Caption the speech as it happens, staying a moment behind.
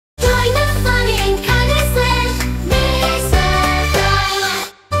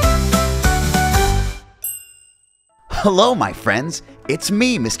Hello, my friends. It's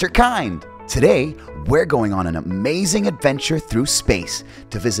me, Mr. Kind. Today, we're going on an amazing adventure through space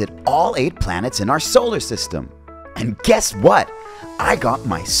to visit all 8 planets in our solar system. And guess what? I got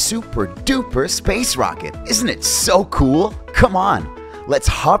my super duper space rocket. Isn't it so cool? Come on, let's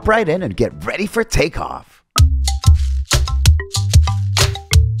hop right in and get ready for takeoff.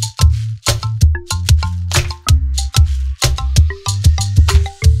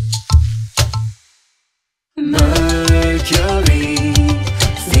 Mercury,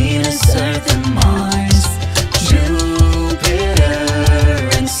 Venus, Earth and Mars, Jupiter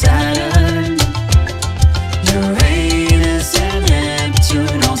and Saturn, Uranus and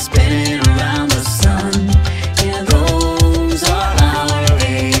Neptune all spinning around the sun. Yeah, those are our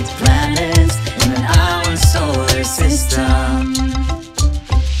 8 planets in our solar system.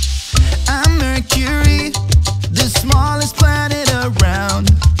 I'm Mercury, the smallest planet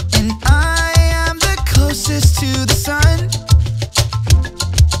around, and I am the closest to the sun.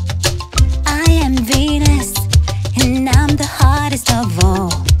 I am Venus, and I'm the hardest of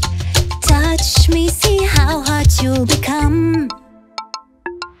all. Touch me, see how hot you'll become.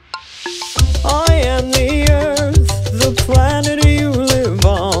 I am the Earth, the planet you live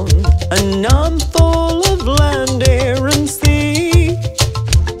on, and I'm full of land, air and sea.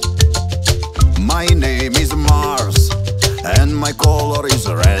 My name is Mars, and my color is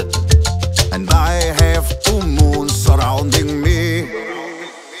red, and I have 2 moons surrounding me.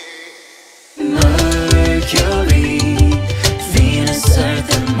 Mercury, Venus, Earth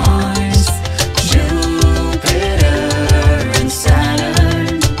and Mars, Jupiter and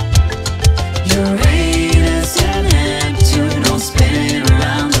Saturn, Uranus and Neptune all spinning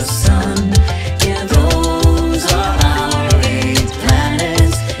around the sun. Yeah, those are our 8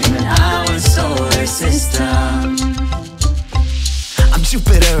 planets in our solar system. I'm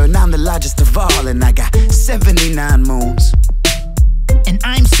Jupiter and I'm the largest of all, and I got 79 moons. And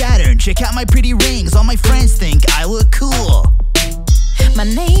I'm Saturn, check out my pretty rings, all my friends think I look cool. My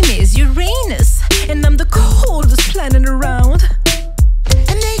name is Uranus, and I'm the coldest planet around.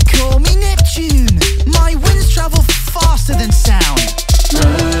 And they call me Neptune, my winds travel faster than sound.